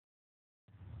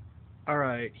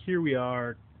Alright, here we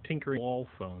are tinkering wall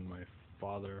phone. My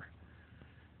father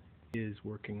is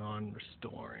working on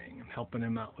restoring. I'm helping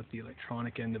him out with the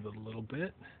electronic end of it a little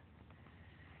bit.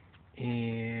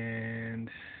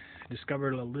 And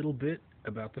discovered a little bit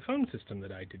about the phone system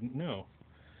that I didn't know.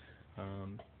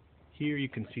 Here you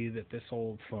can see that this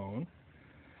old phone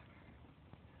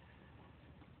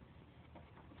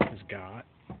has got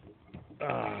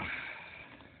a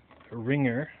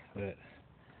ringer that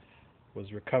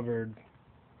was recovered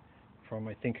from,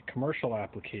 I think, a commercial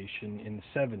application in the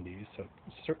 70s, so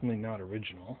it's certainly not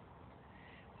original.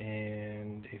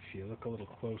 And if you look a little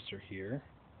closer here,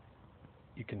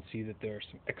 you can see that there are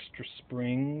some extra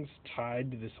springs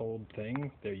tied to this old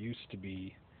thing. There used to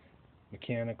be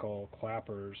mechanical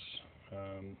clappers,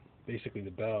 basically the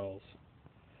bells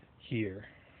here.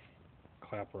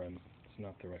 Clapper, it's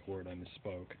not the right word, I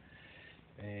misspoke.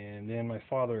 And then my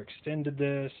father extended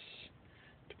this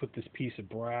to put this piece of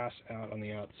brass out on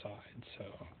the outside.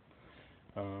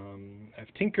 So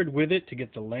I've tinkered with it to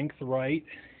get the length right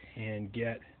and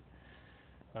get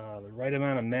the right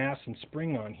amount of mass and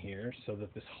spring on here so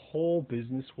that this whole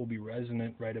business will be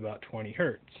resonant right about 20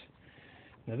 hertz.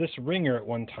 Now this ringer at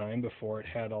one time, before it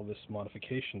had all this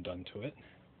modification done to it,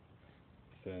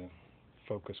 if the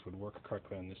focus would work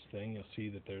correctly on this thing, you'll see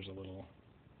that there's a little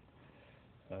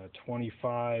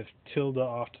 25 tilde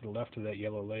off to the left of that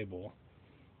yellow label,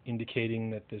 indicating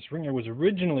that this ringer was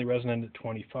originally resonant at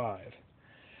 25.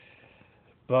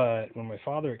 But when my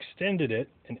father extended it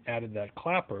and added that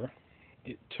clapper,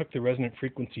 it took the resonant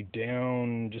frequency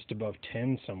down just above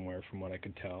 10 somewhere, from what I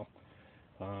could tell.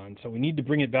 And so we need to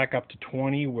bring it back up to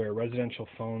 20, where residential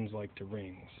phones like to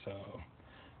ring. So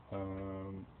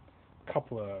a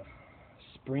couple of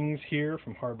springs here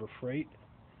from Harbor Freight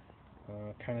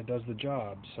kind of does the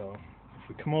job. So if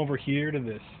we come over here to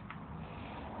this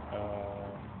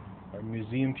our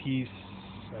museum piece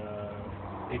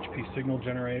HP signal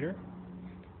generator,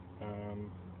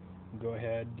 go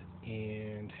ahead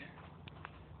and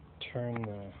turn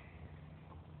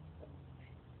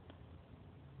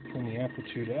the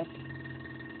amplitude up.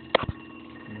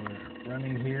 We're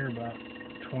running here about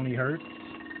 20 hertz,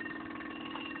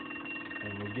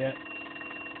 and we get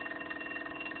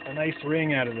a nice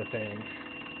ring out of the thing.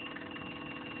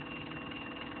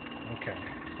 Okay,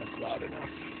 that's loud enough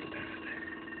for that.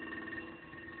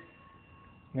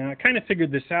 Now I kind of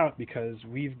figured this out because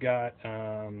we've got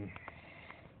an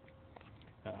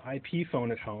IP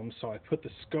phone at home, so I put the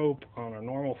scope on our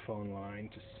normal phone line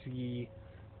to see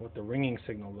what the ringing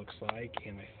signal looks like,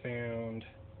 and I found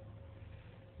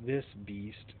this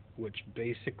beast, which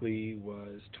basically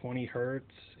was 20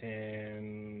 hertz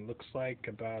and looks like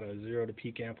about a 0 to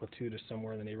peak amplitude of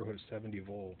somewhere in the neighborhood of 70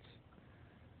 volts.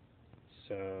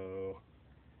 So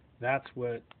that's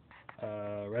what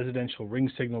a residential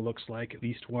ring signal looks like, at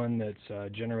least one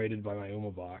that's generated by my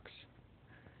UMA box.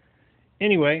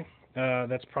 Anyway,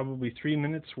 that's probably 3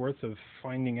 minutes worth of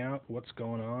finding out what's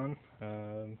going on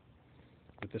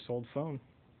with this old phone.